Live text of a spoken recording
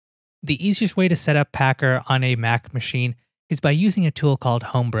The easiest way to set up Packer on a Mac machine is by using a tool called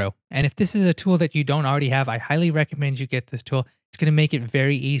Homebrew. And if this is a tool that you don't already have, I highly recommend you get this tool. It's going to make it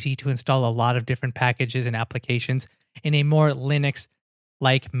very easy to install a lot of different packages and applications in a more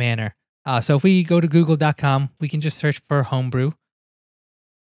Linux-like manner. So if we go to google.com, we can just search for Homebrew.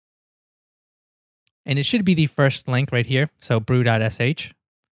 And it should be the first link right here. So brew.sh.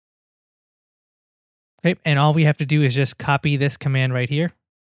 Okay, and all we have to do is just copy this command right here.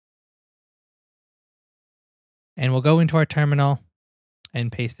 And we'll go into our terminal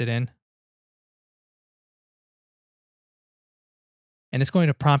and paste it in. And it's going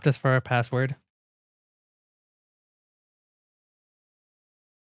to prompt us for our password.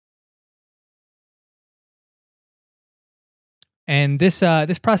 And this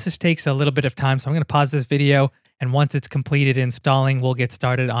process takes a little bit of time, so I'm going to pause this video, and once it's completed installing, we'll get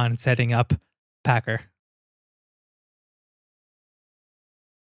started on setting up Packer.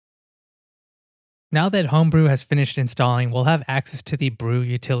 Now that Homebrew has finished installing, we'll have access to the Brew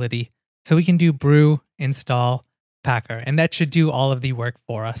utility. So we can do brew install Packer, and that should do all of the work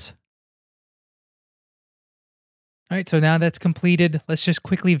for us. All right, so now that's completed, let's just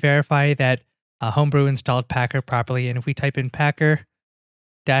quickly verify that Homebrew installed Packer properly. And if we type in Packer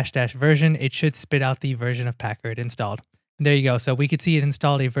 -- version, it should spit out the version of Packer it installed. And there you go. So we could see it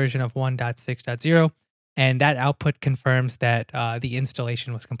installed a version of 1.6.0, and that output confirms that the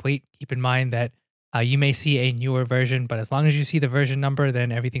installation was complete. Keep in mind that you may see a newer version, but as long as you see the version number,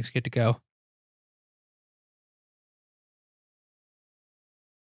 then everything's good to go.